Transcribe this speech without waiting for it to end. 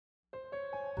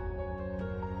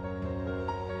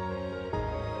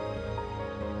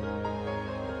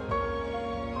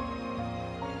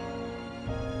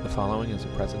following is a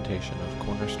presentation of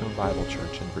Cornerstone Bible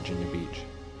Church in Virginia Beach.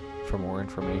 For more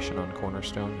information on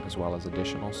Cornerstone, as well as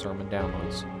additional sermon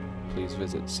downloads, please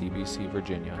visit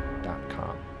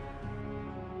cbcvirginia.com.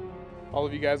 All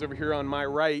of you guys over here on my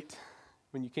right,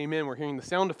 when you came in, we're hearing the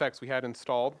sound effects we had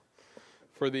installed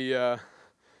for the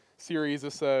series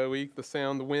this week,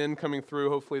 the wind coming through.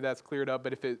 Hopefully that's cleared up,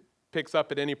 but if it picks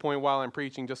up at any point while I'm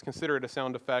preaching, just consider it a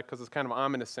sound effect because it's kind of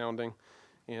ominous sounding,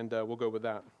 and we'll go with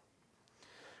that.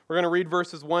 We're going to read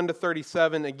verses 1 to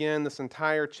 37 again, this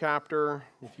entire chapter.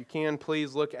 If you can,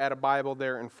 please look at a Bible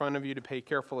there in front of you to pay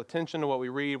careful attention to what we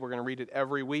read. We're going to read it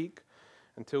every week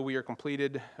until we have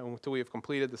completed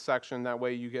the section. That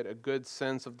way you get a good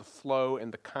sense of the flow and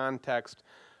the context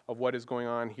of what is going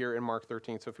on here in Mark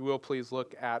 13. So if you will, please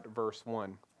look at verse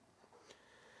 1.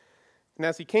 And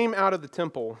as he came out of the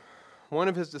temple, one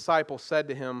of his disciples said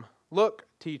to him, "Look,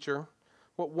 teacher,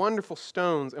 what wonderful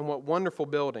stones and what wonderful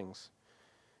buildings."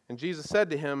 And Jesus said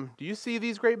to him, "Do you see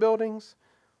these great buildings?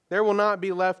 There will not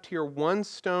be left here one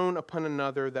stone upon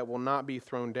another that will not be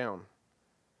thrown down."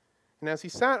 And as he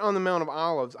sat on the Mount of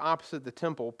Olives opposite the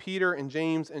temple, Peter and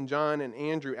James and John and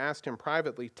Andrew asked him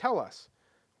privately, "Tell us,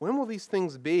 when will these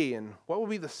things be, and what will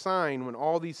be the sign when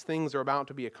all these things are about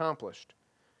to be accomplished?"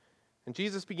 And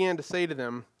Jesus began to say to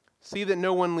them, "See that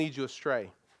no one leads you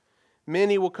astray.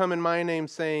 Many will come in my name,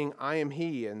 saying, 'I am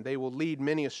he,' and they will lead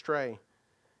many astray.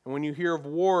 And when you hear of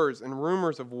wars and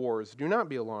rumors of wars, do not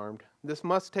be alarmed. This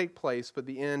must take place, but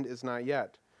the end is not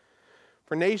yet.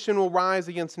 For nation will rise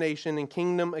against nation, and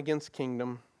kingdom against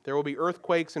kingdom. There will be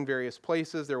earthquakes in various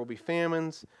places. There will be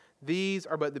famines. These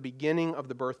are but the beginning of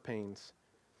the birth pains.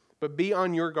 But be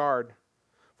on your guard,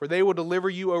 for they will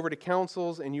deliver you over to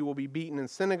councils, and you will be beaten in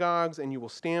synagogues, and you will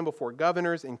stand before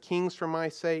governors and kings for my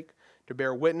sake, to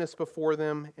bear witness before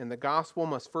them, and the gospel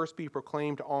must first be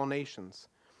proclaimed to all nations.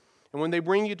 And when they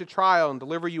bring you to trial and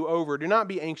deliver you over, do not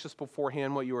be anxious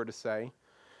beforehand what you are to say,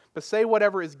 but say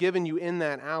whatever is given you in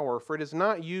that hour, for it is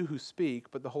not you who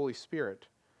speak, but the Holy Spirit.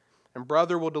 And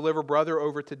brother will deliver brother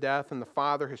over to death, and the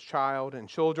father his child, and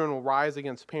children will rise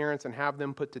against parents and have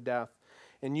them put to death.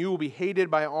 And you will be hated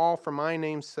by all for my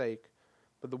name's sake,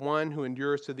 but the one who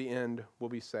endures to the end will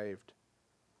be saved.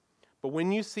 But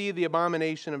when you see the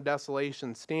abomination of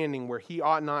desolation standing where he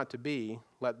ought not to be,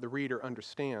 let the reader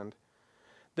understand.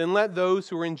 Then let those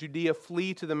who are in Judea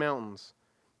flee to the mountains.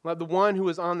 Let the one who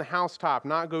is on the housetop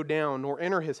not go down, nor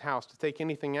enter his house to take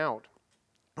anything out.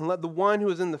 And let the one who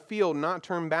is in the field not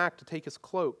turn back to take his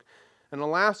cloak. And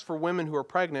alas for women who are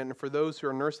pregnant and for those who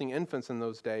are nursing infants in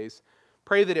those days.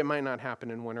 Pray that it might not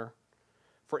happen in winter.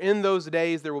 For in those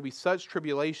days there will be such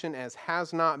tribulation as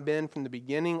has not been from the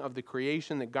beginning of the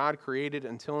creation that God created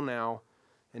until now,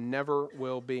 and never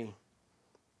will be.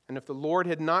 And if the Lord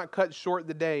had not cut short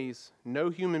the days, no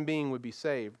human being would be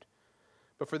saved.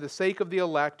 But for the sake of the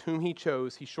elect whom he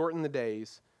chose, he shortened the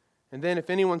days. And then if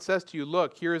anyone says to you,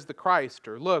 'Look, here is the Christ,'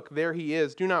 or 'Look, there he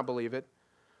is,' do not believe it.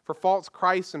 For false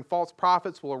Christs and false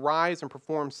prophets will arise and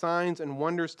perform signs and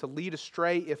wonders to lead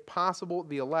astray, if possible,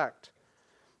 the elect.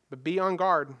 But be on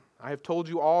guard. I have told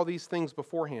you all these things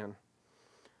beforehand.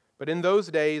 But in those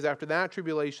days, after that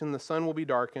tribulation, the sun will be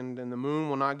darkened, and the moon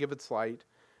will not give its light,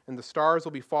 and the stars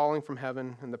will be falling from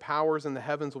heaven, and the powers in the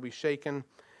heavens will be shaken.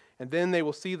 And then they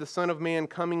will see the Son of Man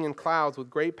coming in clouds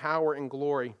with great power and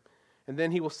glory. And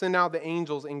then he will send out the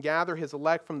angels and gather his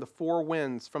elect from the four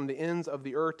winds, from the ends of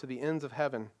the earth to the ends of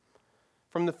heaven.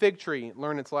 From the fig tree,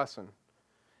 learn its lesson.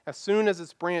 As soon as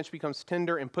its branch becomes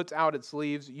tender and puts out its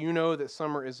leaves, you know that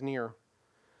summer is near.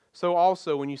 So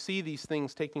also, when you see these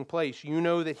things taking place, you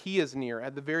know that he is near,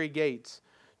 at the very gates.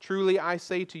 Truly I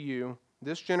say to you,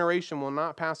 this generation will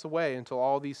not pass away until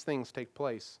all these things take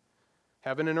place.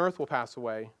 Heaven and earth will pass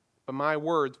away, but my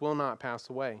words will not pass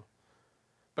away.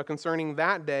 But concerning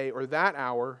that day or that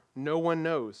hour, no one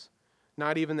knows,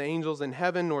 not even the angels in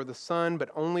heaven nor the Son, but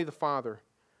only the Father.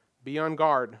 Be on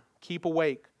guard, keep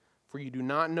awake, for you do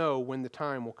not know when the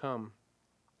time will come.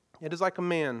 It is like a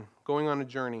man going on a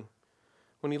journey.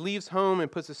 When he leaves home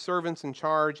and puts his servants in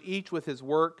charge, each with his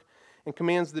work, and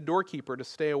commands the doorkeeper to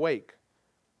stay awake.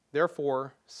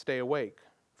 Therefore, stay awake,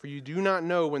 for you do not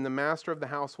know when the master of the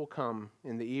house will come,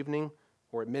 in the evening,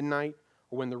 or at midnight,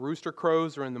 or when the rooster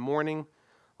crows, or in the morning,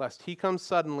 lest he come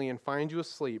suddenly and find you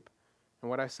asleep. And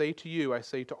what I say to you, I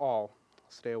say to all,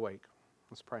 stay awake.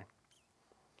 Let's pray.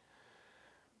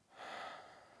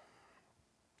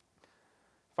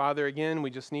 Father, again,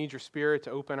 we just need your Spirit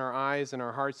to open our eyes and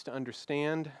our hearts to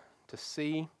understand, to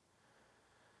see,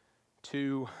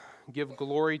 to give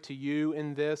glory to you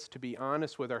in this, to be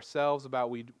honest with ourselves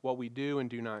about what we do and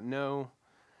do not know.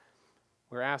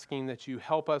 We're asking that you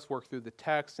help us work through the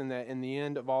text and that in the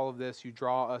end of all of this, you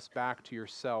draw us back to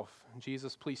yourself.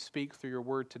 Jesus, please speak through your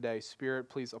word today. Spirit,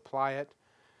 please apply it.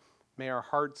 May our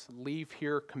hearts leave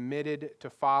here committed to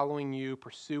following you,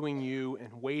 pursuing you,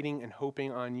 and waiting and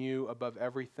hoping on you above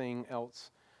everything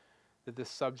else that this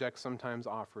subject sometimes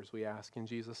offers, we ask in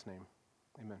Jesus' name.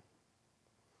 Amen.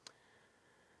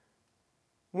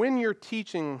 When you're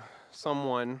teaching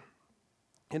someone,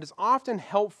 it is often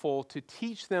helpful to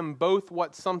teach them both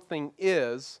what something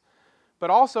is, but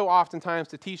also oftentimes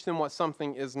to teach them what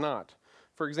something is not.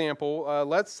 For example,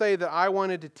 let's say that I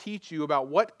wanted to teach you about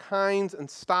what kinds and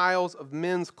styles of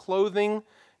men's clothing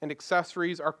and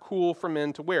accessories are cool for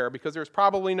men to wear, because there's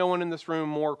probably no one in this room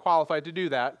more qualified to do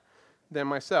that than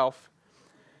myself.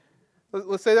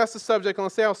 Let's say that's the subject, and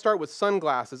let's say I'll start with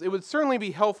sunglasses. It would certainly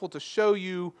be helpful to show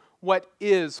you what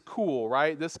is cool,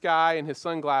 right? This guy and his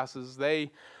sunglasses,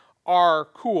 they are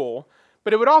cool.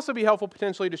 But it would also be helpful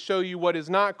potentially to show you what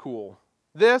is not cool.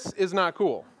 This is not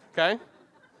cool, okay?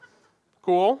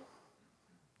 Cool?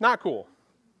 Not cool.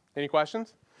 Any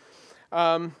questions?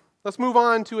 Let's move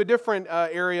on to a different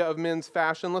area of men's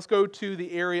fashion. Let's go to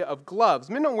the area of gloves.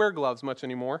 Men don't wear gloves much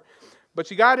anymore, but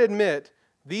you got to admit,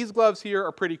 these gloves here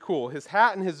are pretty cool. His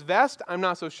hat and his vest, I'm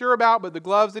not so sure about, but the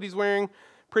gloves that he's wearing,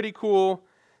 pretty cool.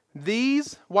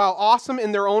 These, while awesome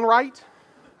in their own right,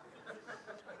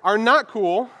 are not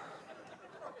cool.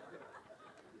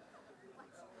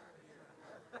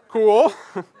 Cool.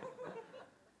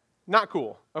 Not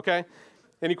cool, okay?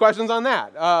 Any questions on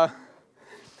that?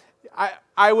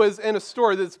 I was in a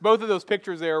store. Both of those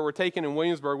pictures there were taken in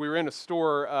Williamsburg. We were in a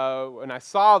store, and I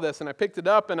saw this, and I picked it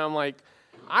up, and I'm like,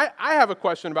 I have a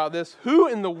question about this. Who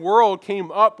in the world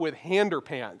came up with hander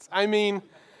pants? I mean,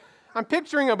 I'm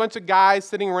picturing a bunch of guys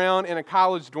sitting around in a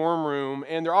college dorm room,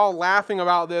 and they're all laughing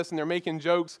about this, and they're making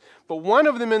jokes, but one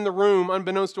of them in the room,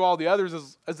 unbeknownst to all the others,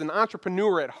 is an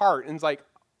entrepreneur at heart, and is like,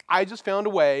 I just found a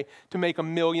way to make $1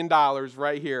 million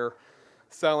right here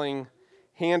selling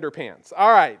hander pants.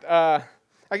 All right.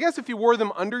 I guess if you wore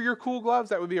them under your cool gloves,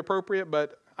 that would be appropriate,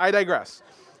 but I digress.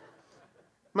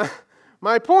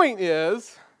 My point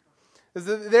is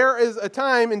that there is a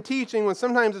time in teaching when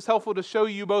sometimes it's helpful to show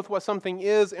you both what something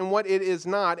is and what it is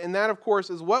not. And that, of course,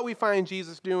 is what we find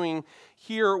Jesus doing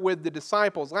here with the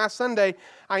disciples. Last Sunday,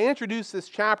 I introduced this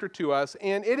chapter to us,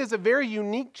 and it is a very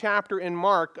unique chapter in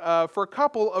Mark for a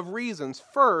couple of reasons.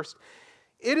 First,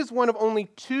 it is one of only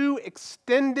 2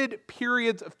 extended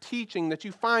periods of teaching that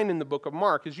you find in the book of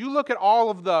Mark. As you look at all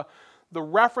of the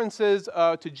references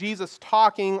to Jesus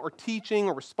talking or teaching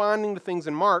or responding to things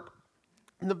in Mark,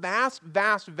 the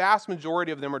vast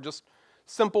majority of them are just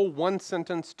simple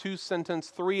 1-sentence, 2-sentence,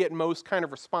 3 at most kind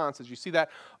of responses. You see that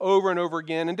over and over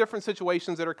again in different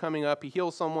situations that are coming up. He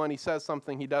heals someone, he says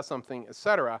something, he does something,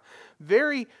 etc.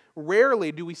 Very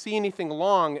rarely do we see anything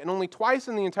long, and only twice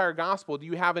in the entire gospel do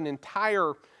you have an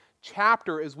entire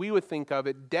chapter, as we would think of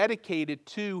it, dedicated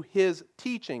to his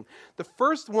teaching. The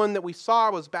first one that we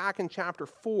saw was back in chapter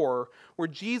 4, where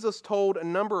Jesus told a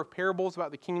number of parables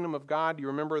about the kingdom of God. Do you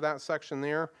remember that section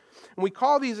there? And we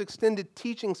call these extended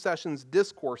teaching sessions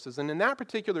discourses. And in that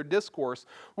particular discourse,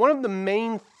 one of the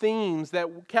main themes that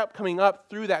kept coming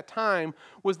up through that time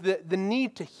was the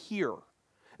need to hear.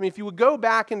 I mean, if you would go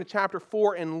back into chapter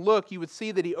 4 and look, you would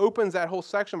see that he opens that whole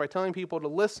section by telling people to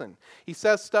listen. He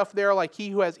says stuff there like, he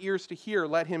who has ears to hear,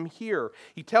 let him hear.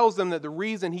 He tells them that the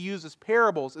reason he uses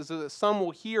parables is that some will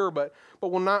hear but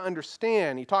will not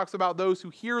understand. He talks about those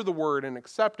who hear the word and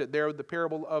accept it. There, the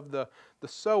parable of the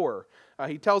sower.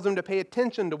 He tells them to pay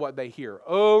attention to what they hear.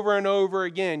 Over and over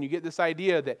again, you get this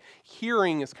idea that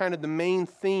hearing is kind of the main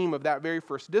theme of that very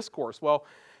first discourse. Well,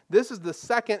 this is the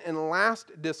second and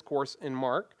last discourse in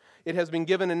Mark. It has been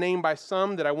given a name by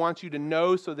some that I want you to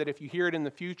know so that if you hear it in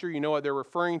the future, you know what they're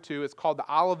referring to. It's called the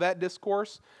Olivet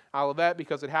Discourse. Olivet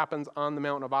because it happens on the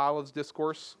Mount of Olives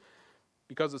discourse,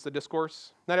 because it's a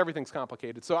discourse. Not everything's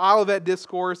complicated. So Olivet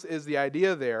Discourse is the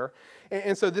idea there.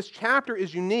 And so this chapter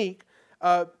is unique.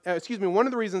 One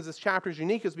of the reasons this chapter is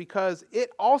unique is because it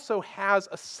also has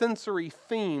a sensory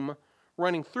theme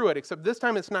running through it, except this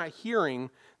time it's not hearing,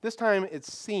 this time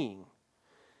it's seeing.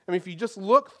 I mean, if you just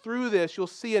look through this, you'll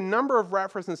see a number of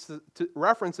references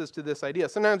to this idea.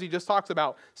 Sometimes he just talks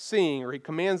about seeing, or he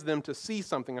commands them to see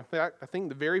something. In fact, I think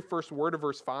the very first word of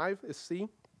verse 5 is see.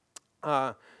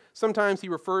 Sometimes he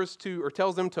refers to or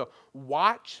tells them to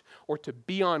watch or to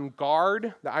be on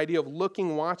guard, the idea of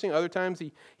looking, watching. Other times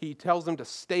he tells them to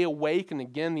stay awake, and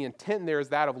again, the intent there is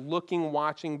that of looking,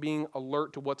 watching, being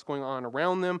alert to what's going on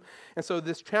around them. And so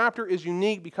this chapter is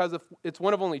unique because it's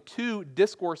one of only 2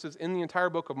 discourses in the entire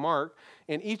book of Mark,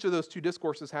 and each of those 2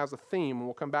 discourses has a theme, and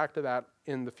we'll come back to that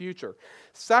in the future.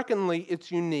 Secondly,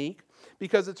 it's unique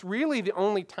because it's really the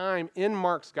only time in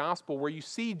Mark's gospel where you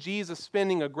see Jesus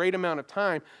spending a great amount of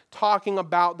time talking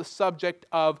about the subject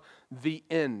of the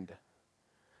end.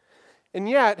 And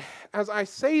yet, as I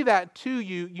say that to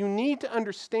you, you need to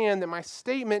understand that my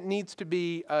statement needs to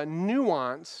be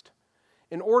nuanced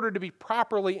in order to be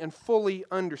properly and fully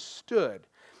understood.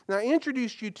 Now, I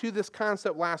introduced you to this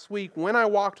concept last week when I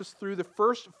walked us through the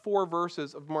first 4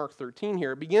 verses of Mark 13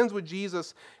 here. It begins with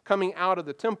Jesus coming out of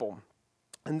the temple,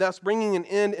 and thus bringing an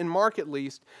end, in Mark at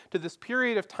least, to this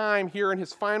period of time here in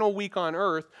his final week on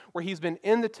earth where he's been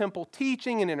in the temple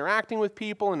teaching and interacting with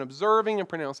people and observing and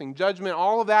pronouncing judgment.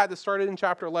 All of that started in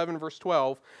chapter 11, verse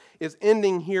 12, is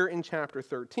ending here in chapter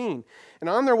 13. And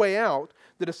on their way out,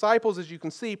 the disciples, as you can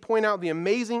see, point out the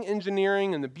amazing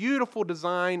engineering and the beautiful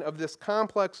design of this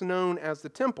complex known as the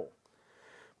temple.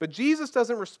 But Jesus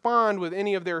doesn't respond with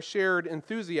any of their shared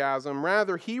enthusiasm.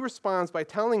 Rather, he responds by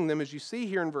telling them, as you see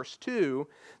here in verse 2,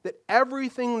 that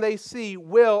everything they see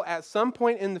will, at some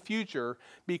point in the future,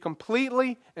 be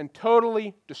completely and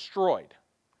totally destroyed.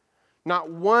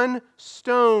 Not one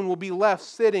stone will be left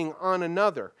sitting on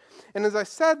another. And as I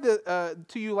said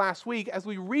to you last week, as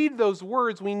we read those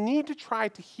words, we need to try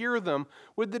to hear them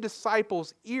with the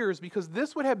disciples' ears, because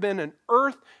this would have been an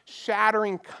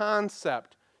earth-shattering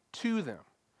concept to them.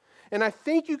 And I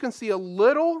think you can see a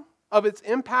little of its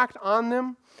impact on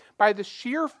them by the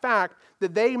sheer fact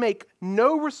that they make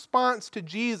no response to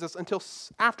Jesus until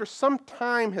after some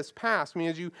time has passed. I mean,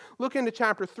 as you look into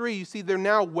chapter 3, you see they're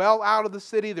now well out of the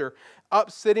city. They're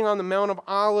up sitting on the Mount of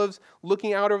Olives,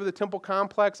 looking out over the temple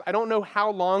complex. I don't know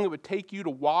how long it would take you to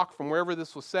walk from wherever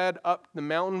this was said up the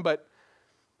mountain, but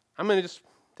I'm going to just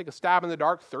take a stab in the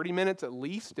dark, 30 minutes at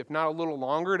least, if not a little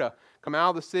longer, to come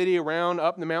out of the city, around,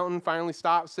 up the mountain, finally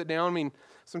stop, sit down. I mean,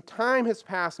 some time has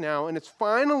passed now, and it's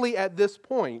finally at this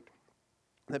point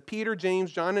that Peter,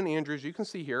 James, John, and Andrew, as you can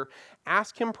see here,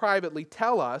 ask him privately,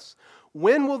 tell us,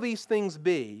 when will these things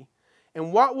be,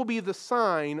 and what will be the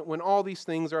sign when all these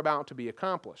things are about to be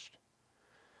accomplished?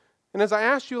 And as I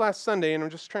asked you last Sunday, and I'm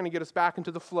just trying to get us back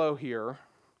into the flow here,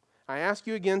 I ask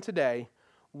you again today,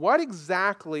 what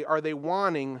exactly are they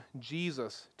wanting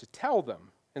Jesus to tell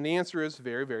them? And the answer is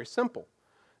very, very simple.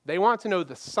 They want to know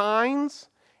the signs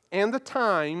and the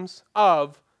times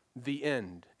of the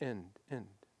end. End.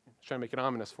 Trying to make it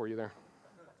ominous for you there.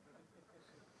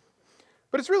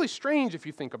 But it's really strange if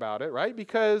you think about it, right?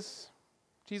 Because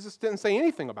Jesus didn't say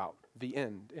anything about the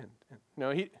end.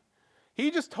 No, he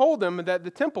just told them that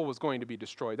the temple was going to be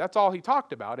destroyed. That's all he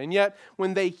talked about. And yet,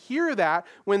 when they hear that,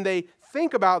 when they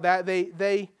think about that,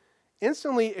 they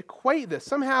instantly equate this.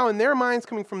 Somehow, in their minds,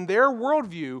 coming from their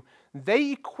worldview,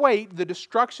 they equate the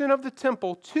destruction of the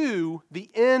temple to the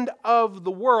end of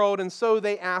the world, and so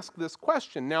they ask this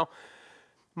question. Now,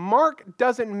 Mark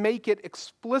doesn't make it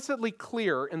explicitly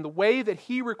clear in the way that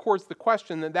he records the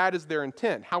question that that is their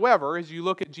intent. However, as you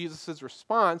look at Jesus'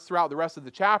 response throughout the rest of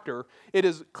the chapter, it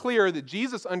is clear that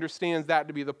Jesus understands that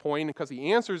to be the point because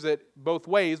he answers it both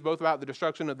ways, both about the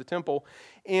destruction of the temple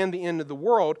and the end of the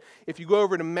world. If you go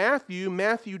over to Matthew,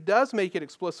 Matthew does make it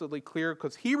explicitly clear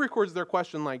because he records their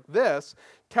question like this: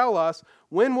 tell us,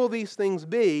 when will these things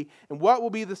be, and what will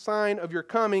be the sign of your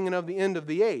coming and of the end of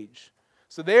the age?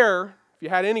 So there, if you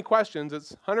had any questions,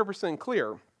 it's 100%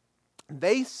 clear.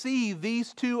 They see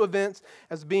these two events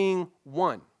as being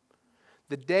one.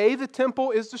 The day the temple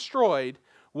is destroyed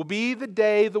will be the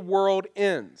day the world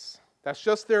ends. That's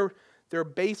just their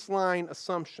baseline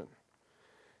assumption.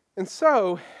 And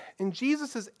so, in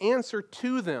Jesus' answer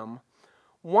to them,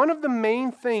 one of the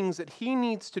main things that he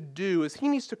needs to do is he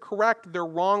needs to correct their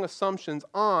wrong assumptions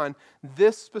on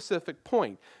this specific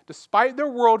point. Despite their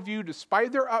worldview,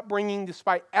 despite their upbringing,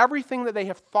 despite everything that they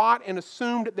have thought and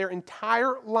assumed their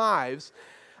entire lives,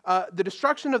 the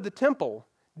destruction of the temple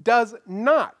does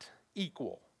not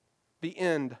equal the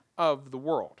end of the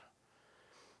world.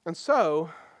 And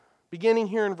so, beginning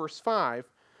here in verse 5,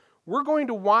 we're going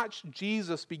to watch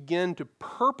Jesus begin to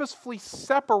purposefully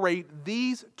separate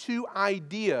these two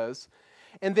ideas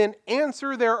and then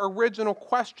answer their original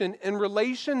question in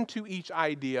relation to each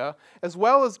idea, as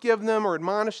well as give them or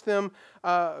admonish them,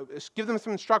 give them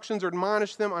some instructions or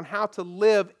admonish them on how to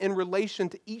live in relation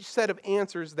to each set of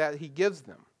answers that he gives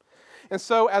them. And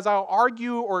so, as I'll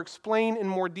argue or explain in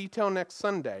more detail next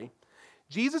Sunday,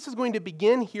 Jesus is going to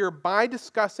begin here by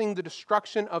discussing the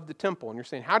destruction of the temple. And you're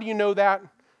saying, how do you know that?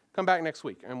 Come back next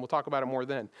week, and we'll talk about it more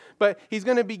then. But he's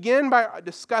going to begin by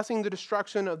discussing the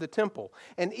destruction of the temple.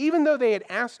 And even though they had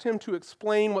asked him to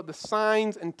explain what the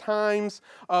signs and times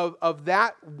of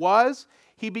that was,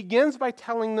 he begins by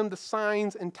telling them the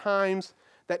signs and times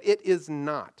that it is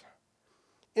not.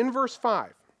 In verse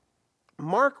 5,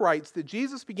 Mark writes that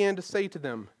Jesus began to say to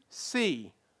them,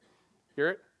 see. Hear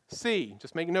it? See.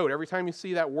 Just make a note every time you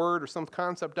see that word or some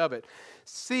concept of it.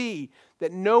 See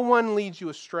that no one leads you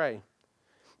astray.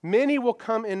 Many will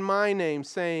come in my name,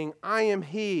 saying, I am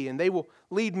he, and they will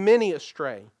lead many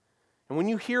astray. And when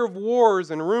you hear of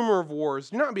wars and rumor of wars,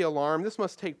 do not be alarmed. This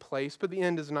must take place, but the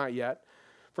end is not yet.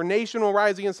 For nation will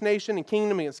rise against nation, and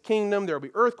kingdom against kingdom. There will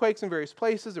be earthquakes in various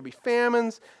places. There will be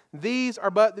famines. These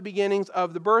are but the beginnings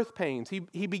of the birth pains.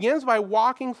 He begins by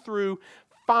walking through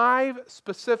 5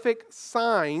 specific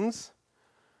signs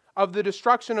of the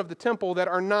destruction of the temple that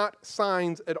are not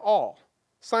signs at all.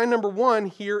 Sign number 1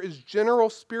 here is general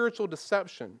spiritual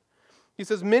deception. He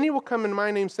says, many will come in my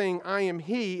name saying, I am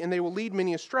he, and they will lead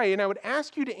many astray. And I would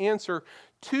ask you to answer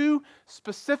 2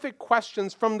 specific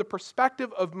questions from the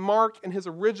perspective of Mark and his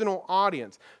original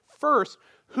audience. First,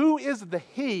 who is the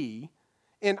he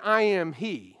in I am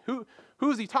he? Who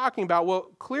is he talking about?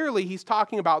 Well, clearly he's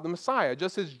talking about the Messiah.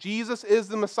 Just as Jesus is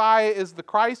the Messiah, is the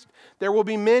Christ, there will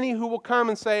be many who will come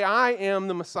and say, I am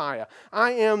the Messiah.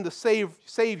 I am the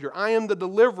Savior. I am the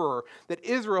deliverer that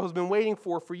Israel has been waiting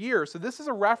for years. So this is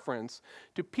a reference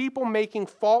to people making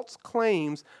false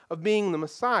claims of being the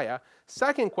Messiah.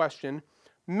 Second question,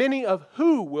 many of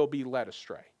who will be led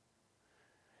astray?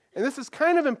 And this is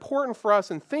kind of important for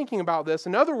us in thinking about this.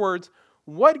 In other words,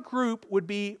 what group would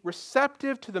be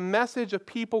receptive to the message of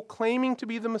people claiming to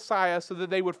be the Messiah so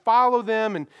that they would follow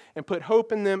them and put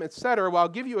hope in them, etc.? Well, I'll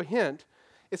give you a hint.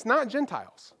 It's not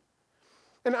Gentiles.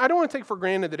 And I don't want to take for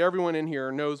granted that everyone in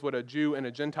here knows what a Jew and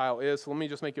a Gentile is, so let me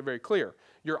just make it very clear.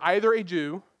 You're either a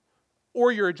Jew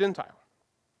or you're a Gentile.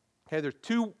 Okay, there's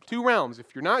two realms.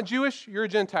 If you're not Jewish, you're a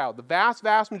Gentile. The vast,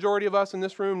 vast majority of us in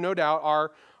this room, no doubt,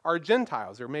 are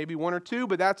Gentiles. There may be 1 or 2,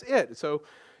 but that's it. So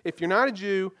if you're not a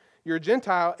Jew, you're a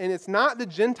Gentile, and it's not the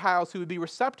Gentiles who would be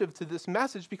receptive to this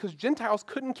message because Gentiles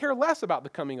couldn't care less about the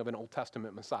coming of an Old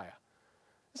Testament Messiah.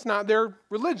 It's not their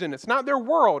religion. It's not their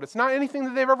world. It's not anything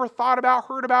that they've ever thought about,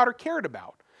 heard about, or cared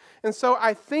about. And so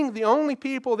I think the only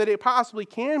people that it possibly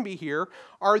can be here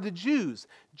are the Jews.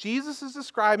 Jesus is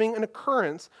describing an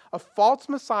occurrence of false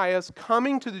messiahs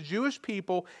coming to the Jewish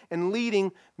people and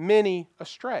leading many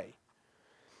astray.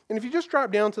 And if you just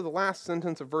drop down to the last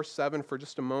sentence of verse 7 for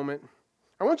just a moment,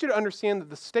 I want you to understand that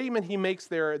the statement he makes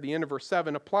there at the end of verse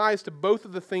 7 applies to both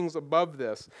of the things above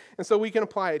this. And so we can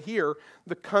apply it here.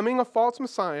 The coming of false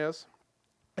messiahs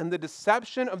and the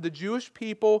deception of the Jewish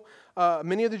people,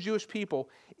 many of the Jewish people,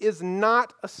 is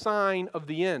not a sign of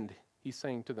the end, he's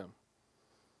saying to them.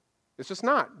 It's just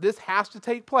not. This has to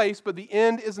take place, but the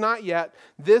end is not yet.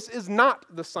 This is not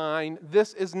the sign.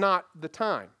 This is not the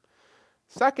time.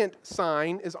 Second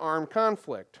sign is armed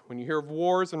conflict. When you hear of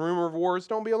wars and rumor of wars,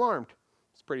 don't be alarmed.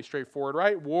 It's pretty straightforward,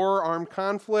 right? War, armed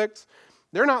conflicts,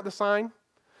 they're not the sign.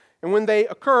 And when they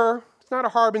occur, it's not a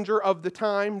harbinger of the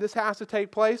time. This has to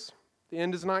take place. The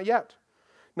end is not yet.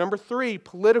 Number 3,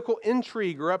 political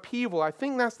intrigue or upheaval. I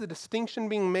think that's the distinction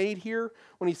being made here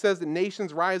when he says that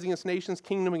nations rise against nations,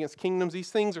 kingdom against kingdoms.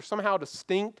 These things are somehow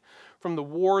distinct from the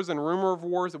wars and rumor of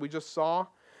wars that we just saw.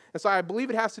 And so I believe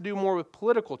it has to do more with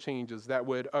political changes that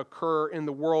would occur in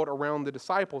the world around the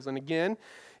disciples. And again,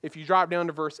 if you drop down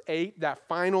to verse 8, that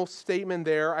final statement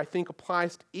there, I think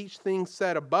applies to each thing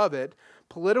said above it.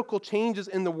 Political changes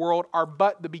in the world are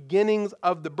but the beginnings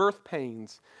of the birth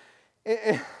pains.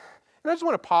 And I just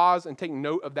want to pause and take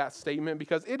note of that statement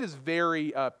because it is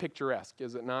very picturesque,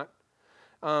 is it not?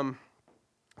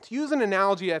 To use an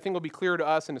analogy I think will be clear to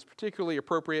us and is particularly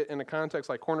appropriate in a context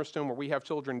like Cornerstone where we have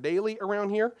children daily around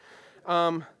here.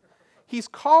 He's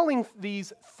calling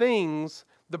these things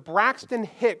the Braxton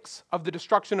Hicks of the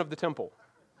destruction of the temple.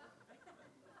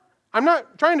 I'm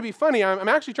not trying to be funny. I'm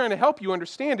actually trying to help you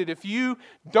understand it. If you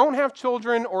don't have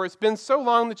children or it's been so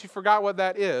long that you forgot what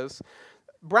that is,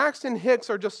 Braxton Hicks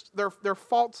are just, they're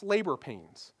false labor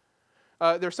pains.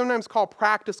 They're sometimes called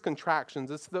practice contractions.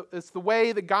 It's the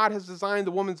way that God has designed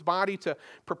the woman's body to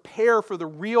prepare for the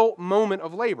real moment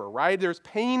of labor, right? There's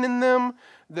pain in them.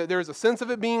 There's a sense of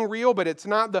it being real, but it's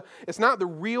not the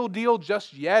real deal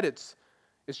just yet. It's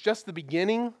just the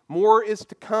beginning. More is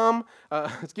to come.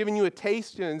 It's giving you a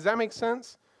taste. Does that make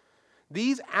sense?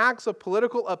 These acts of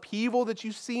political upheaval that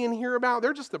you see and hear about,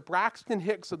 they're just the Braxton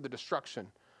Hicks of the destruction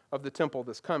of the temple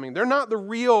that's coming. They're not the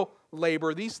real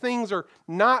labor. These things are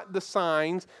not the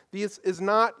signs. This is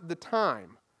not the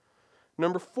time.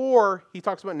 Number 4, he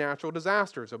talks about natural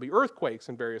disasters. There'll be earthquakes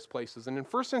in various places. And in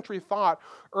first century thought,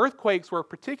 earthquakes were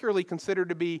particularly considered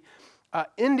to be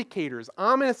indicators,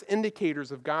 ominous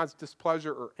indicators of God's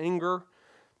displeasure or anger.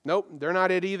 Nope, they're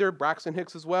not it either. Braxton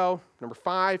Hicks as well. Number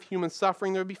 5, human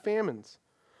suffering. There'll be famines.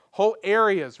 Whole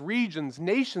areas, regions,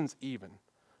 nations even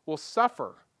will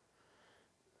suffer.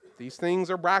 These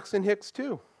things are Braxton Hicks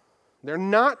too. They're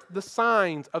not the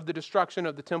signs of the destruction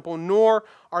of the temple, nor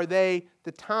are they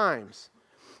the times.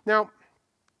 Now,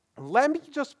 let me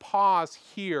just pause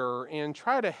here and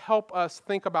try to help us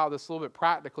think about this a little bit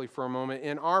practically for a moment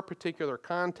in our particular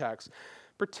context,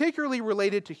 particularly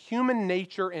related to human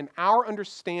nature and our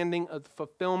understanding of the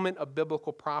fulfillment of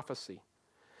biblical prophecy.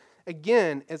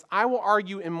 Again, as I will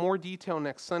argue in more detail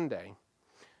next Sunday,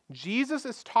 Jesus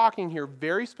is talking here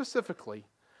very specifically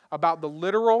about the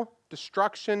literal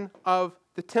destruction of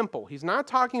the temple. He's not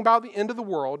talking about the end of the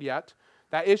world yet.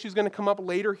 That issue is going to come up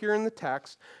later here in the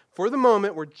text. For the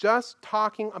moment, we're just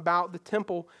talking about the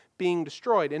temple being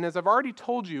destroyed. And as I've already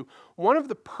told you, one of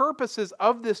the purposes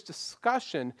of this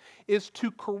discussion is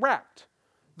to correct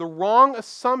the wrong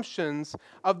assumptions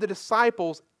of the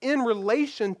disciples in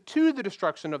relation to the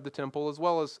destruction of the temple as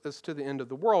well as to the end of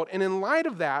the world. And in light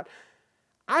of that,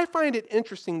 I find it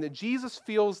interesting that Jesus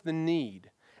feels the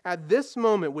need at this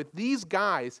moment with these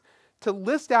guys to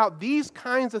list out these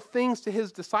kinds of things to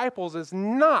his disciples as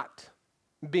not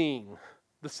being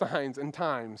the signs and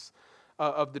times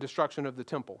of the destruction of the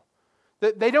temple.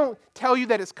 They don't tell you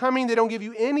that it's coming. They don't give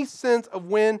you any sense of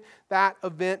when that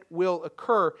event will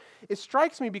occur. It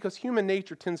strikes me because human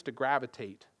nature tends to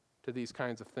gravitate to these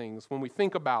kinds of things when we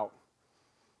think about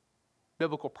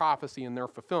biblical prophecy and their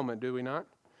fulfillment, do we not?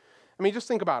 I mean, just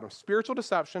think about them. Spiritual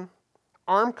deception,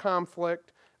 armed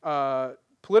conflict,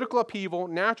 political upheaval,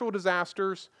 natural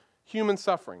disasters, human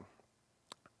suffering.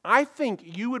 I think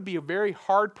you would be very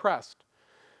hard-pressed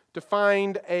to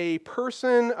find a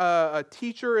person, a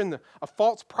teacher, a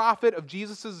false prophet of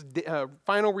Jesus'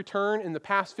 final return in the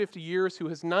past 50 years who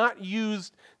has not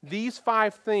used these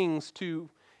 5 things to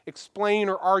explain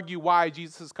or argue why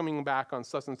Jesus is coming back on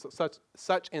such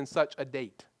and such a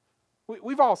date.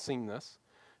 We've all seen this.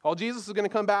 Oh, Jesus is going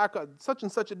to come back on such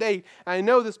and such a date. And I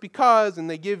know this because, and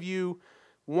they give you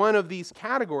one of these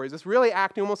categories. It's really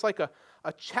acting almost like a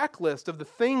checklist of the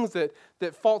things that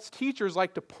false teachers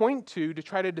like to point to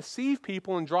try to deceive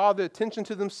people and draw the attention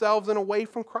to themselves and away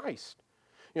from Christ.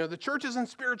 You know, the church is in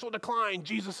spiritual decline.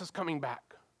 Jesus is coming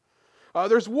back.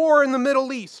 There's war in the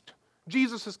Middle East.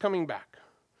 Jesus is coming back.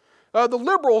 The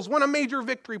liberals won a major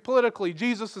victory politically.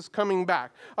 Jesus is coming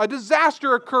back. A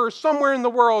disaster occurs somewhere in the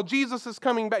world. Jesus is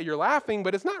coming back. You're laughing,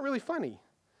 but it's not really funny.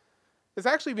 It's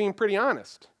actually being pretty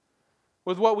honest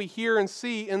with what we hear and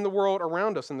see in the world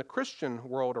around us, in the Christian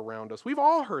world around us. We've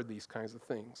all heard these kinds of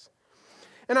things.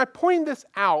 And I point this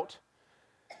out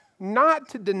not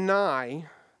to deny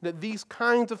that these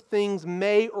kinds of things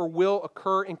may or will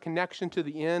occur in connection to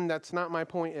the end. That's not my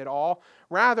point at all.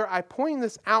 Rather, I point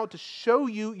this out to show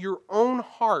you your own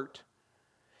heart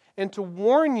and to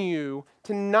warn you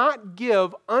to not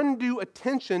give undue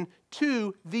attention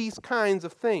to these kinds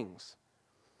of things.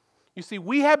 You see,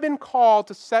 we have been called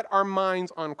to set our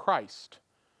minds on Christ,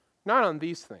 not on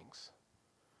these things.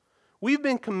 We've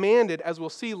been commanded, as we'll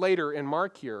see later in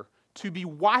Mark here, to be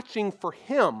watching for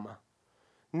Him,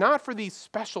 not for these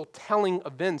special telling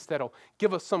events that'll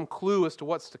give us some clue as to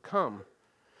what's to come.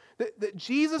 That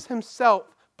Jesus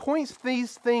Himself points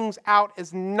these things out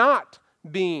as not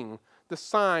being the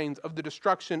signs of the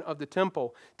destruction of the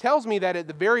temple, tells me that at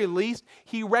the very least,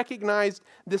 He recognized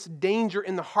this danger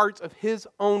in the hearts of His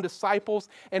own disciples,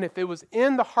 and if it was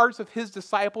in the hearts of His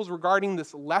disciples regarding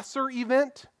this lesser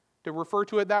event, to refer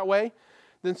to it that way,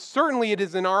 then certainly it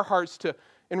is in our hearts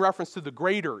in reference to the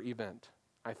greater event,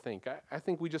 I think. I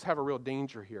think we just have a real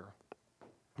danger here.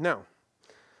 Now,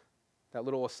 that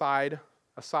little aside,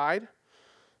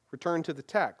 return to the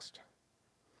text.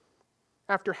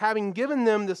 After having given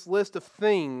them this list of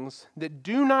things that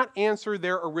do not answer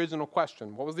their original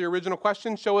question. What was the original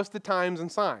question? Show us the times and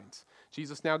signs.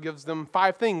 Jesus now gives them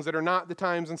 5 things that are not the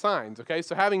times and signs. Okay,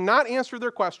 so having not answered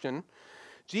their question,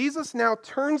 Jesus now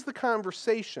turns the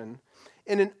conversation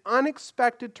in an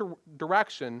unexpected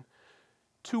direction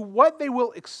to what they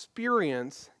will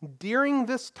experience during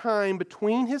this time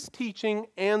between His teaching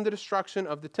and the destruction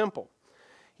of the temple.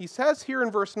 He says here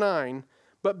in verse 9,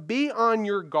 "But be on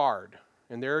your guard."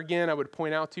 And there again, I would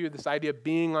point out to you, this idea of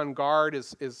being on guard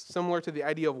is similar to the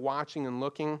idea of watching and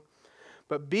looking.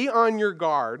 "But be on your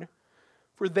guard,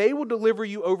 for they will deliver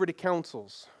you over to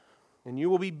councils. and you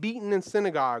will be beaten in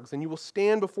synagogues, and you will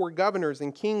stand before governors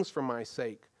and kings for my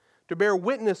sake, to bear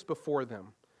witness before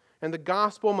them. And the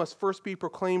gospel must first be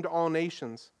proclaimed to all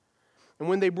nations. And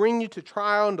when they bring you to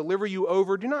trial and deliver you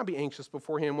over, do not be anxious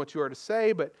beforehand what you are to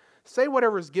say, but say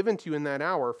whatever is given to you in that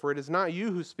hour, for it is not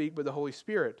you who speak, but the Holy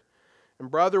Spirit. And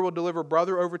brother will deliver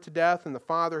brother over to death, and the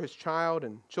father his child,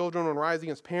 and children will rise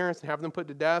against parents and have them put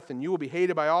to death, and you will be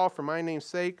hated by all for my name's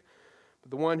sake, but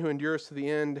the one who endures to the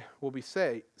end will be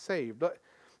saved. But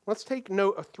let's take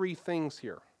note of three things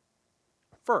here.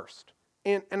 First,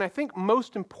 and I think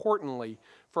most importantly,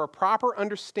 for a proper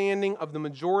understanding of the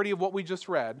majority of what we just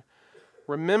read,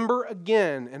 remember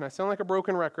again, and I sound like a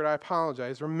broken record, I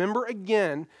apologize, remember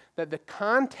again that the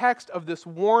context of this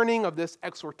warning, of this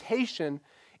exhortation,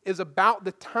 is about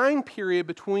the time period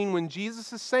between when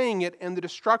Jesus is saying it and the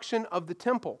destruction of the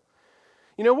temple.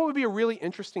 You know what would be a really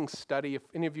interesting study, if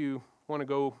any of you want to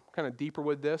go kind of deeper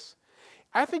with this?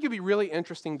 I think it'd be really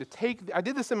interesting to take, I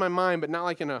did this in my mind, but not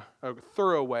like in a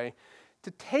thorough way, to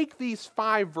take these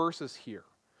 5 verses here,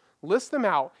 list them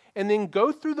out, and then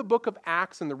go through the book of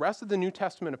Acts and the rest of the New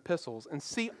Testament epistles and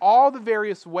see all the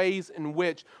various ways in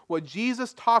which what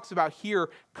Jesus talks about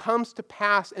here comes to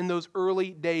pass in those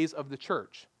early days of the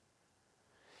church.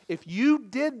 If you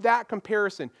did that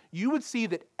comparison, you would see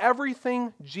that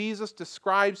everything Jesus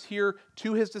describes here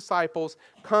to his disciples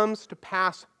comes to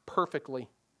pass perfectly.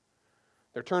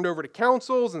 They're turned over to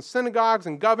councils and synagogues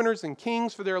and governors and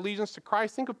kings for their allegiance to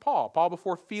Christ. Think of Paul. Paul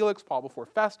before Felix, Paul before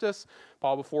Festus,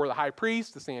 Paul before the high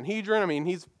priest, the Sanhedrin. I mean,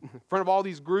 he's in front of all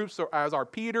these groups, as are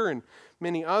Peter and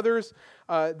many others.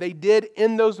 They did,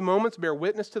 in those moments, bear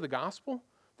witness to the gospel.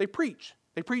 They preach.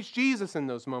 They preach Jesus in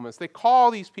those moments. They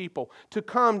call these people to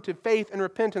come to faith and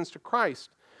repentance to Christ.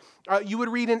 You would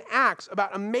read in Acts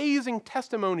about amazing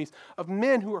testimonies of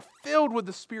men who are filled with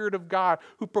the Spirit of God,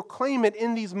 who proclaim it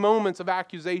in these moments of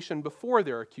accusation before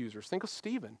their accusers. Think of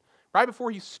Stephen. Right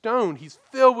before he's stoned, he's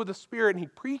filled with the Spirit and he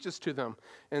preaches to them,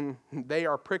 and they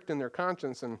are pricked in their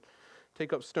conscience and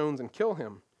take up stones and kill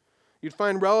him. You'd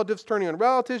find relatives turning on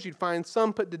relatives. You'd find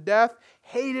some put to death,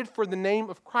 hated for the name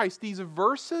of Christ. These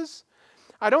verses,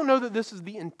 I don't know that this is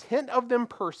the intent of them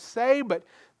per se, but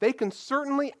they can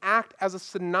certainly act as a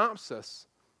synopsis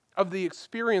of the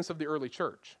experience of the early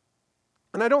church.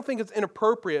 And I don't think it's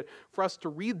inappropriate for us to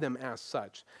read them as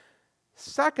such.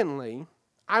 Secondly,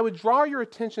 I would draw your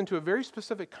attention to a very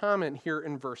specific comment here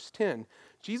in verse 10.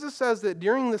 Jesus says that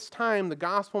during this time, the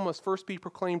gospel must first be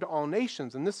proclaimed to all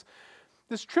nations. And this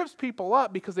trips people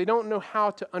up because they don't know how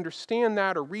to understand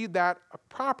that or read that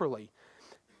properly.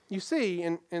 You see,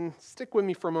 and stick with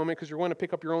me for a moment because you're going to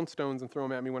pick up your own stones and throw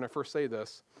them at me when I first say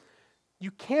this.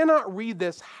 You cannot read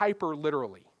this hyper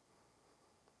literally.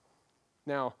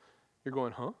 Now, you're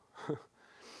going, huh?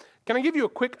 Can I give you a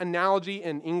quick analogy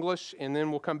in English and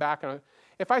then we'll come back?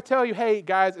 If I tell you, hey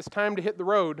guys, it's time to hit the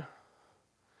road,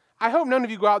 I hope none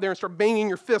of you go out there and start banging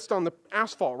your fist on the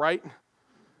asphalt, right?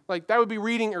 Like that would be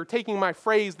reading or taking my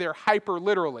phrase there hyper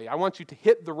literally. I want you to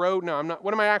hit the road. No, I'm not.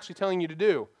 What am I actually telling you to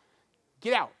do?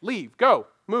 Get out, leave, go,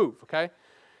 move, okay?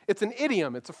 It's an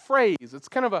idiom, it's a phrase, it's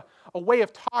kind of a way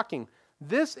of talking.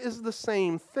 This is the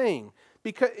same thing.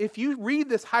 Because if you read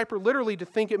this hyper literally to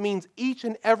think it means each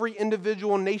and every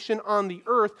individual nation on the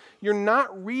earth, you're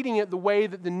not reading it the way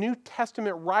that the New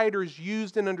Testament writers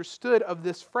used and understood of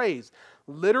this phrase.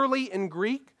 Literally in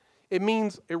Greek, it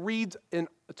reads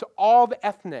to all the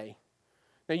ethne.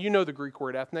 Now you know the Greek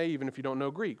word ethne, even if you don't know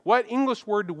Greek. What English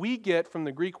word do we get from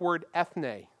the Greek word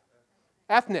ethne?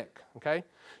 Ethnic, okay?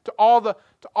 To all the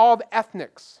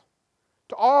ethnics,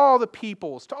 to all the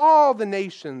peoples, to all the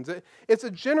nations. It's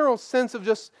a general sense of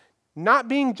just not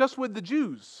being just with the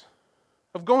Jews,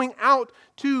 of going out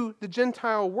to the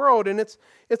Gentile world. And it's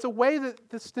a way that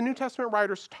the New Testament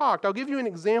writers talked. I'll give you an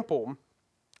example,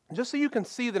 just so you can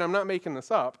see that I'm not making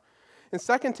this up. In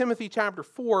 2 Timothy chapter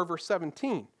 4, verse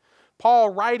 17, Paul,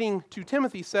 writing to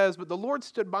Timothy, says, "But the Lord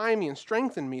stood by me and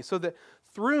strengthened me, so that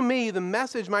through me the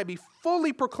message might be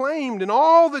fully proclaimed and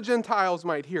all the Gentiles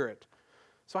might hear it.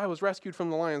 So I was rescued from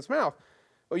the lion's mouth."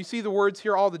 Well, you see the words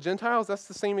here, all the Gentiles? That's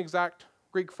the same exact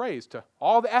Greek phrase, to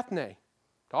all the ethne,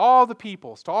 to all the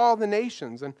peoples, to all the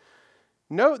nations. And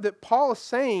note that Paul is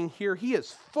saying here he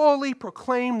has fully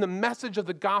proclaimed the message of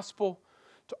the gospel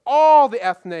to all the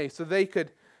ethne so they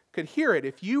could hear it.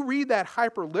 If you read that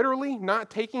hyper literally, not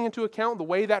taking into account the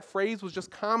way that phrase was just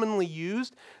commonly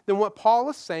used, then what Paul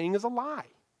is saying is a lie.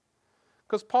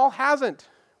 Because Paul hasn't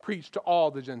preached to all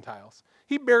the Gentiles.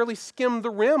 He barely skimmed the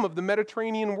rim of the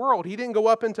Mediterranean world. He didn't go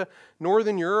up into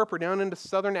northern Europe or down into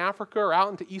southern Africa or out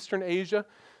into eastern Asia,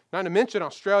 not to mention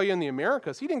Australia and the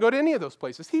Americas. He didn't go to any of those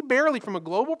places. He barely, from a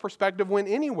global perspective, went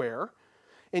anywhere.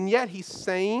 And yet he's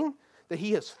saying that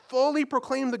he has fully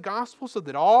proclaimed the gospel so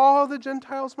that all the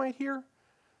Gentiles might hear. Do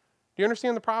you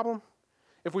understand the problem?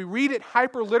 If we read it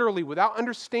hyper-literally without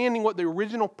understanding what the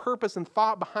original purpose and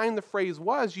thought behind the phrase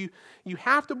was, you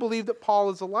have to believe that Paul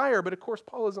is a liar, but of course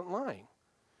Paul isn't lying.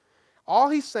 All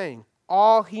he's saying,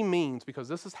 all he means, because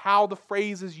this is how the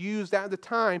phrase is used at the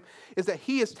time, is that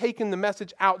he has taken the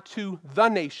message out to the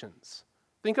nations.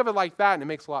 Think of it like that and it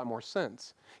makes a lot more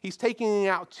sense. He's taking it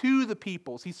out to the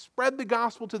peoples. He's spread the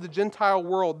gospel to the Gentile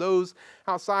world, those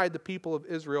outside the people of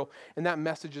Israel, and that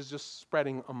message is just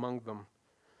spreading among them.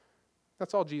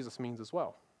 That's all Jesus means as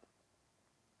well.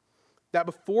 That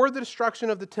before the destruction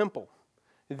of the temple,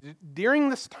 during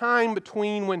this time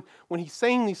between when he's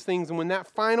saying these things and when that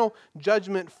final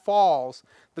judgment falls,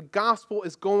 the gospel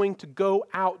is going to go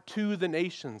out to the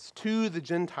nations, to the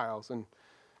Gentiles. And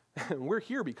we're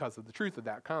here because of the truth of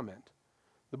that comment.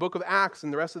 The book of Acts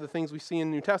and the rest of the things we see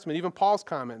in the New Testament, even Paul's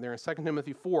comment there in 2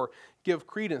 Timothy 4, give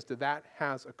credence to that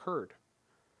has occurred.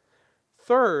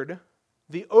 Third,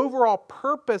 the overall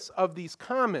purpose of these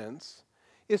comments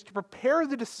is to prepare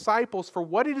the disciples for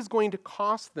what it is going to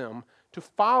cost them to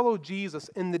follow Jesus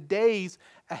in the days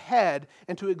ahead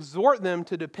and to exhort them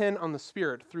to depend on the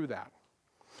Spirit through that.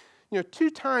 2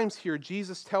 times here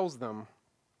Jesus tells them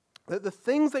that the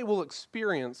things they will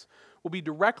experience will be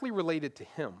directly related to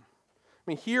Him.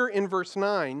 Here in verse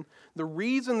 9, the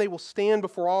reason they will stand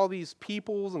before all these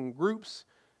peoples and groups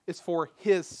is for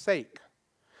His sake.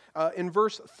 In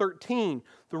verse 13,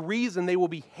 the reason they will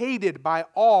be hated by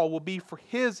all will be for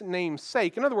His name's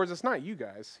sake. In other words, it's not you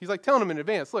guys. He's like telling them in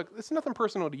advance, look, it's nothing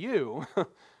personal to you.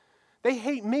 They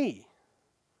hate me.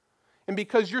 And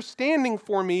because you're standing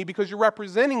for me, because you're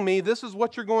representing me, this is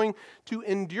what you're going to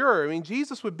endure.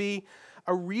 Jesus would be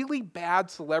a really bad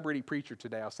celebrity preacher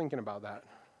today. I was thinking about that.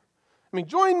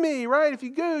 Join me, right? If you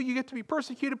go, you get to be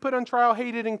persecuted, put on trial,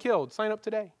 hated, and killed. Sign up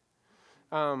today.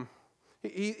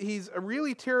 He's a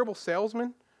really terrible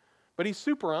salesman, but he's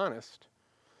super honest.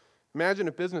 Imagine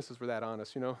if businesses were that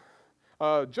honest,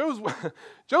 Joe's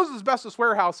Asbestos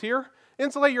Warehouse here.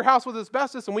 Insulate your house with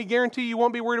asbestos, and we guarantee you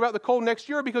won't be worried about the cold next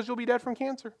year because you'll be dead from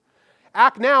cancer.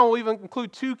 Act Now will even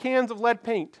include 2 cans of lead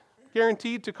paint,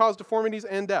 guaranteed to cause deformities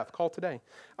and death. Call today.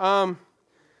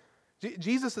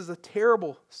 Jesus is a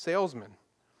terrible salesman,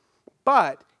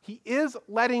 but he is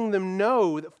letting them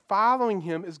know that following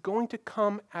him is going to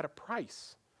come at a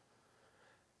price.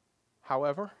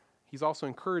 However, he's also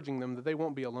encouraging them that they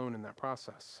won't be alone in that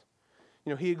process.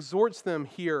 He exhorts them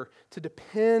here to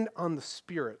depend on the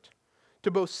Spirit,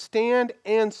 to both stand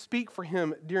and speak for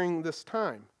him during this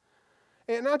time.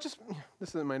 And this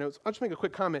is in my notes, I'll just make a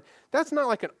quick comment. That's not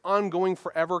like an ongoing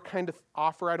forever kind of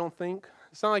offer, I don't think.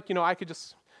 It's not like, I could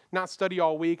just not study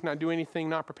all week, not do anything,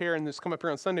 not prepare, and just come up here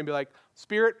on Sunday and be like,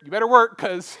 Spirit, you better work,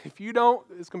 because if you don't,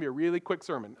 it's going to be a really quick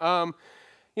sermon.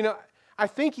 I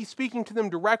think he's speaking to them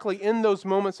directly in those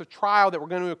moments of trial that were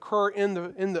going to occur in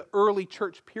the early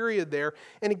church period there.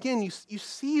 And again, you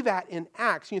see that in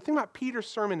Acts. Think about Peter's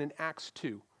sermon in Acts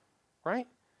 2, right?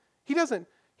 He doesn't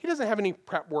have any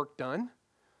prep work done.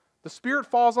 The Spirit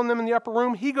falls on them in the upper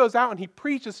room. He goes out and he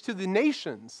preaches to the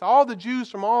nations, all the Jews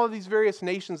from all of these various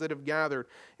nations that have gathered,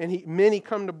 and many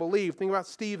come to believe. Think about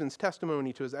Stephen's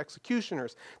testimony to his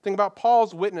executioners. Think about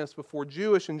Paul's witness before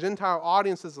Jewish and Gentile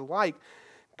audiences alike.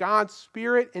 God's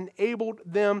Spirit enabled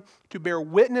them to bear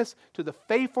witness to the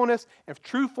faithfulness and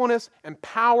truthfulness and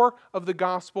power of the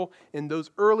gospel in those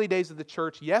early days of the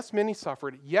church. Yes, many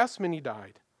suffered. Yes, many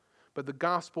died. But the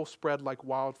gospel spread like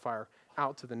wildfire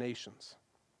out to the nations.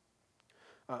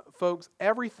 Folks,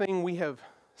 everything we have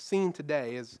seen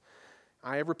today, as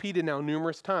I have repeated now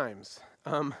numerous times,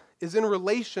 is in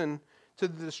relation to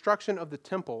the destruction of the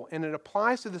temple. And it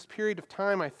applies to this period of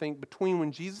time, I think, between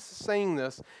when Jesus is saying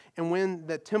this and when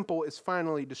the temple is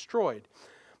finally destroyed.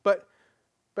 But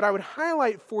I would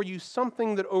highlight for you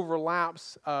something that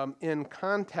overlaps in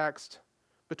context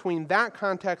between that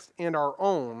context and our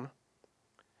own,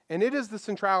 and it is the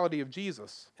centrality of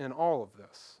Jesus in all of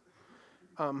this.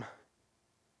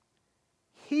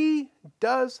 He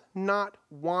does not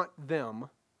want them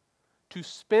to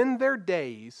spend their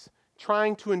days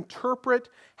trying to interpret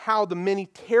how the many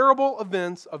terrible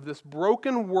events of this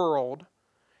broken world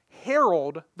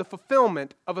herald the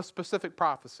fulfillment of a specific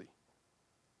prophecy.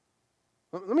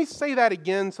 Let me say that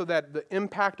again so that the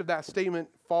impact of that statement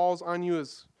falls on you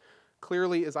as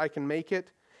clearly as I can make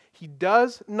it. He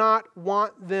does not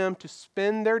want them to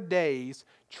spend their days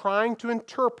trying to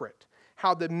interpret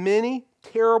how the many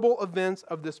terrible events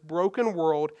of this broken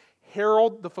world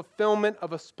herald the fulfillment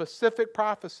of a specific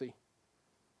prophecy.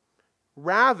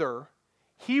 Rather,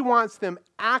 He wants them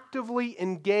actively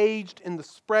engaged in the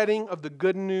spreading of the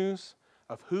good news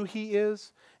of who He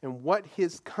is and what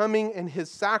His coming and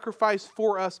His sacrifice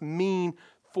for us mean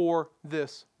for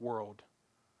this world.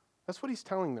 That's what He's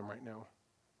telling them right now.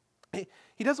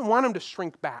 He doesn't want them to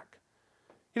shrink back.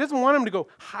 He doesn't want them to go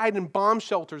hide in bomb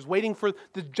shelters waiting for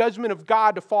the judgment of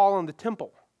God to fall on the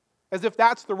temple, as if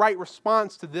that's the right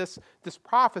response to this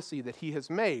prophecy that He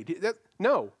has made.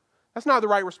 No, that's not the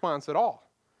right response at all.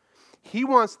 He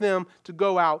wants them to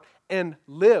go out and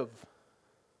live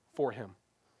for Him.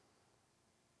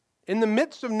 In the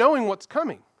midst of knowing what's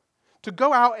coming, to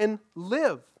go out and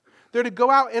live. They're to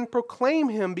go out and proclaim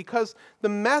Him, because the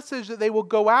message that they will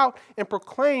go out and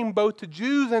proclaim both to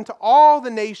Jews and to all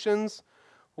the nations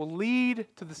will lead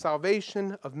to the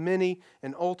salvation of many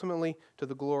and ultimately to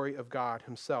the glory of God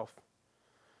Himself.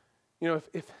 You know,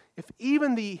 if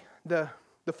even the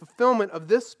fulfillment of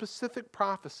this specific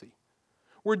prophecy,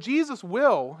 where Jesus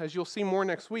will, as you'll see more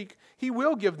next week, He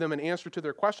will give them an answer to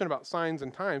their question about signs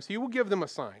and times. He will give them a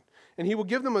sign, and He will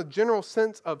give them a general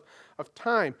sense of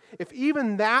time. If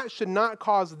even that should not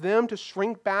cause them to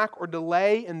shrink back or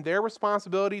delay in their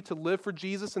responsibility to live for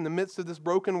Jesus in the midst of this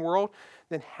broken world,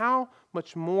 then how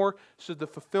much more should the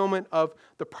fulfillment of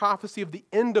the prophecy of the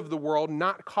end of the world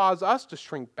not cause us to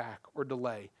shrink back or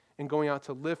delay in going out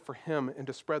to live for Him and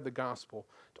to spread the gospel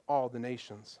to all the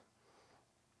nations?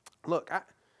 Look,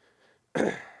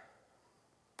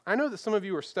 I know that some of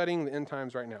you are studying the end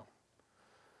times right now.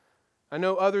 I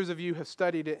know others of you have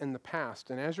studied it in the past.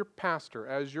 And as your pastor,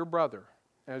 as your brother,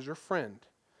 as your friend,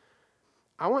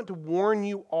 I want to warn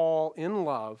you all in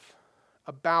love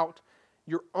about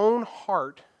your own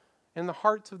heart and the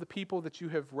hearts of the people that you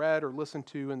have read or listened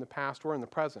to in the past or in the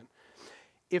present.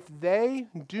 If they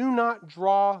do not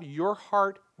draw your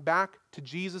heart back to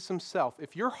Jesus Himself,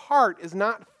 if your heart is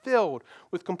not filled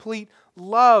with complete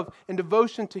love and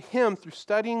devotion to Him through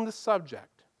studying the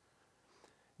subject,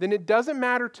 then it doesn't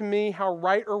matter to me how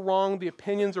right or wrong the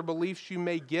opinions or beliefs you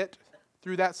may get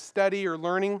through that study or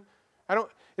learning.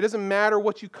 It doesn't matter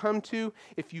what you come to.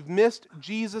 If you've missed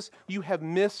Jesus, you have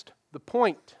missed the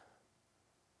point.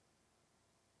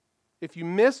 If you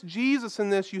miss Jesus in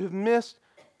this, you have missed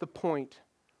the point.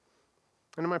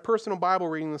 And in my personal Bible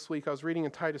reading this week, I was reading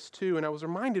in Titus 2, and I was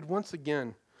reminded once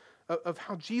again of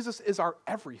how Jesus is our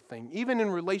everything, even in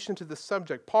relation to this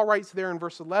subject. Paul writes there in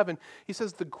verse 11, he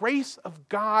says, the grace of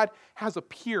God has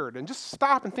appeared. And just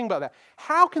stop and think about that.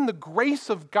 How can the grace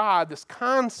of God, this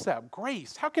concept,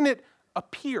 grace, how can it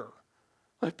appear?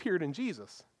 It appeared in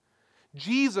Jesus.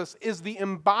 Jesus is the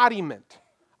embodiment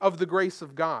of the grace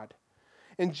of God.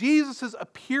 And Jesus'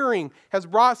 appearing has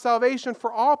brought salvation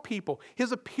for all people.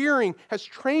 His appearing has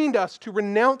trained us to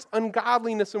renounce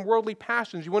ungodliness and worldly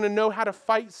passions. You want to know how to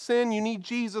fight sin? You need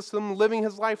Jesus, Him living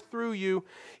His life through you.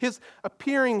 His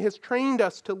appearing has trained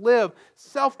us to live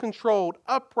self-controlled,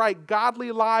 upright,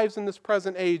 godly lives in this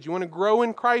present age. You want to grow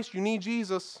in Christ? You need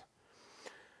Jesus.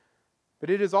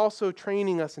 But it is also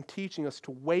training us and teaching us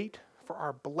to wait for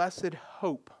our blessed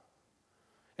hope.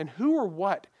 And who or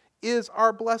what is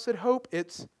our blessed hope?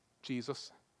 It's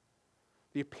Jesus.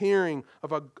 The appearing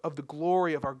of the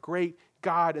glory of our great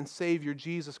God and Savior,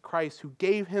 Jesus Christ, who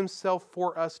gave Himself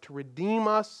for us to redeem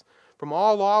us from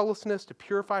all lawlessness, to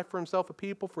purify for Himself a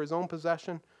people for His own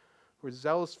possession, who are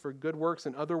zealous for good works.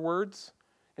 In other words,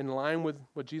 in line with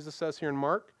what Jesus says here in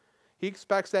Mark, He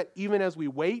expects that even as we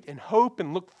wait and hope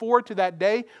and look forward to that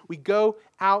day, we go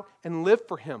out and live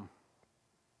for Him.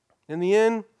 In the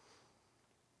end,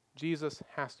 Jesus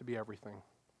has to be everything.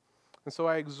 And so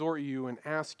I exhort you and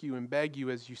ask you and beg you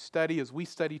as you study, as we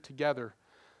study together,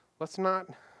 let's not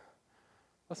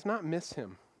miss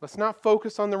Him. Let's not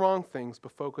focus on the wrong things,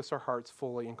 but focus our hearts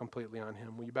fully and completely on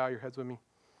Him. Will you bow your heads with me?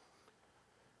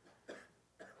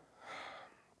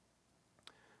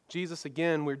 Jesus,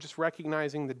 again, we're just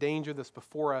recognizing the danger that's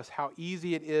before us, how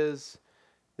easy it is.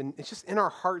 And it's just in our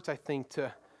hearts, I think,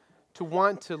 to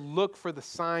want to look for the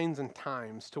signs and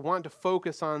times, to want to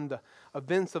focus on the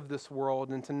events of this world,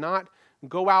 and to not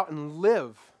go out and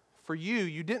live for you.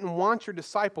 You didn't want your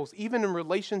disciples, even in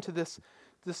relation to this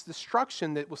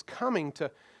destruction that was coming, to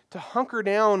hunker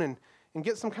down and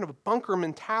get some kind of a bunker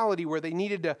mentality where they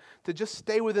needed to just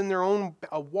stay within their own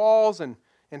walls and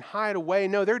hide away.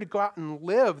 No, they're to go out and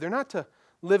live. They're not to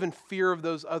live in fear of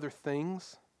those other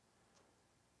things.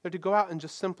 They're to go out and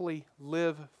just simply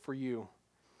live for you.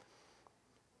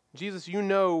 Jesus, you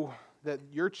know that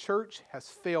your church has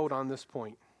failed on this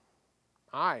point.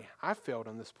 I failed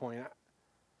on this point.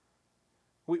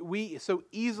 We so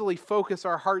easily focus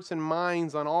our hearts and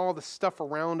minds on all the stuff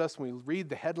around us. We read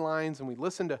the headlines and we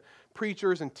listen to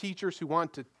preachers and teachers who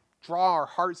want to draw our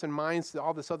hearts and minds to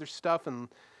all this other stuff and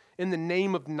in the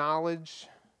name of knowledge.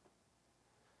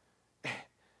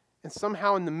 And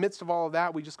somehow in the midst of all of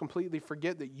that, we just completely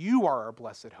forget that you are our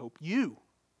blessed hope. You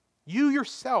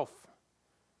yourself.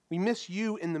 We miss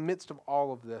you in the midst of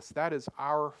all of this. That is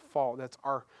our fault. That's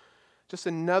just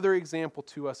another example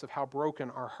to us of how broken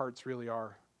our hearts really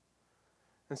are.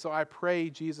 And so I pray,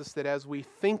 Jesus, that as we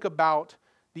think about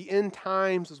the end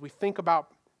times, as we think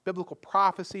about biblical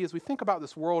prophecy, as we think about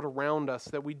this world around us,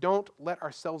 that we don't let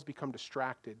ourselves become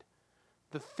distracted.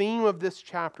 The theme of this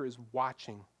chapter is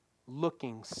watching,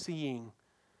 looking, seeing,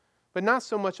 but not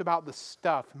so much about the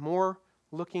stuff, more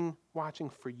looking, watching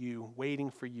for you, waiting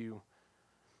for you.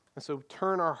 And so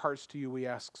turn our hearts to you, we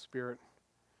ask, Spirit.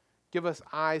 Give us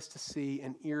eyes to see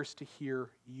and ears to hear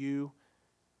you.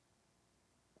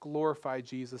 Glorify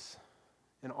Jesus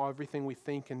in everything we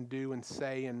think and do and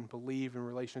say and believe in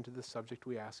relation to this subject,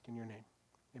 we ask in your name.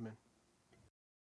 Amen.